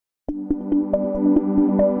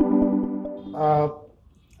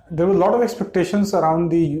There were a lot of expectations around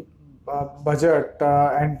the budget,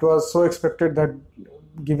 and it was so expected that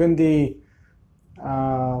given the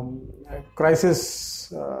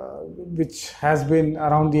crisis which has been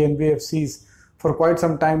around the NBFCs for quite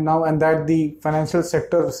some time now, and that the financial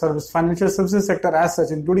services sector as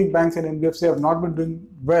such, including banks and NBFC, have not been doing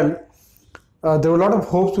well. There were a lot of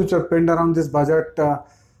hopes which were pinned around this budget,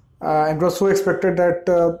 and it was so expected that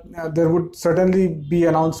there would certainly be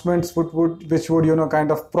announcements which would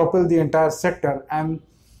kind of propel the entire sector, and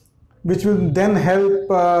which will then help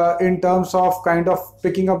in terms of kind of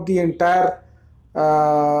picking up the entire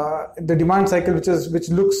the demand cycle, which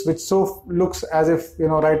looks as if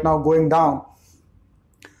right now going down.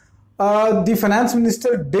 The finance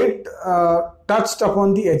minister did touched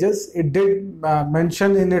upon the edges. It did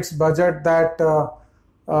mention in its budget that the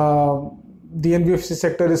NBFC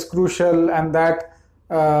sector is crucial, and that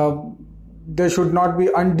there should not be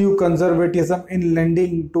undue conservatism in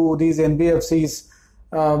lending to these NBFCs,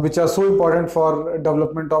 which are so important for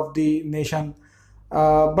development of the nation.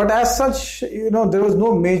 But as such, there was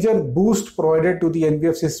no major boost provided to the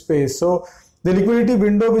NBFC space. So the liquidity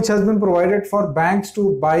window which has been provided for banks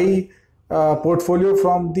to buy portfolio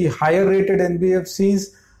from the higher rated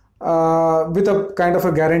NBFCs with a kind of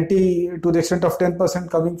a guarantee to the extent of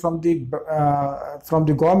 10% coming from the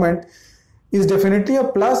government is definitely a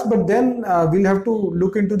plus. But then we'll have to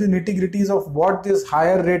look into the nitty-gritties of what this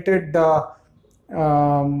higher rated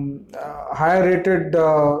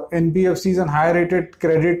NBFCs and higher rated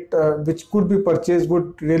credit which could be purchased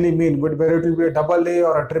would really mean. Whether it will be a AA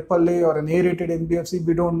or a AAA or an A-rated NBFC,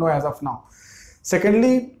 we don't know as of now.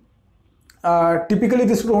 Secondly, typically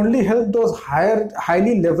this would only help those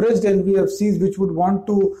highly leveraged NBFCs which would want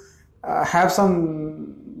to have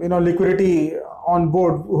some liquidity on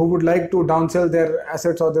board, who would like to downsell their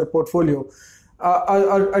assets or their portfolio.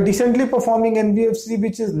 A decently performing NBFC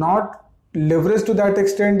which is not leveraged to that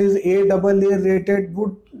extent, is AA rated,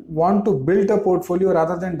 would want to build a portfolio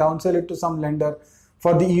rather than downsell it to some lender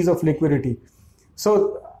for the ease of liquidity.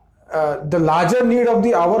 So the larger need of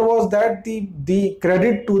the hour was that the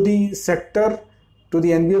credit to the sector, to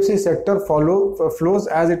the NBFC sector flows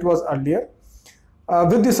as it was earlier,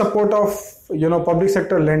 with the support of public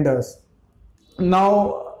sector lenders.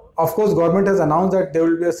 Now, of course, government has announced that there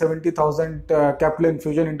will be a 70,000 capital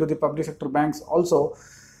infusion into the public sector banks also.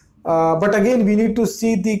 But again, we need to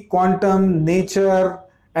see the quantum, nature,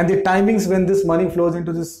 and the timings when this money flows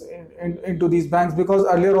into these banks, because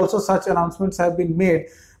earlier also such announcements have been made,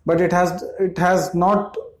 but it has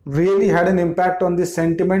not really had an impact on the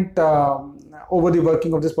sentiment over the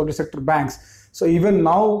working of these public sector banks. So even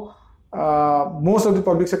now, most of the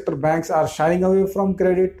public sector banks are shying away from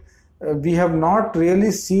credit. We have not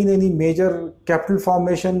really seen any major capital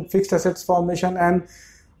formation, fixed assets formation, and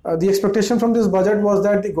the expectation from this budget was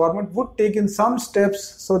that the government would take in some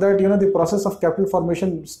steps so that the process of capital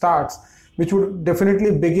formation starts, which would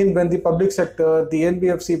definitely begin when the public sector, the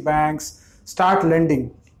NBFC banks start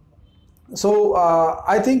lending. So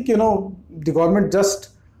I think the government just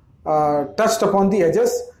touched upon the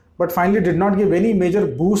edges, but finally did not give any major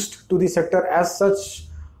boost to the sector as such,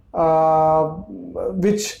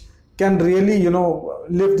 which can really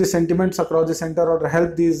lift the sentiments across the center or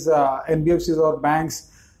help these NBFCs or banks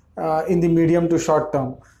in the medium to short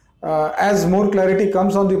term. As more clarity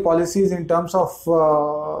comes on the policies in terms of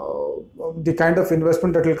the kind of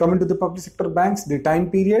investment that will come into the public sector banks, the time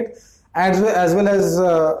period, as well as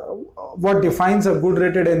what defines a good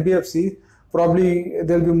rated NBFC, probably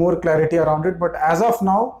there will be more clarity around it. But as of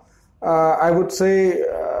now, I would say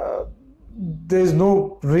there is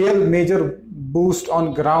no real major boost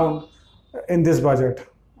on ground in this budget.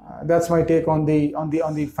 That's my take on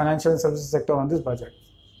the financial services sector on this budget.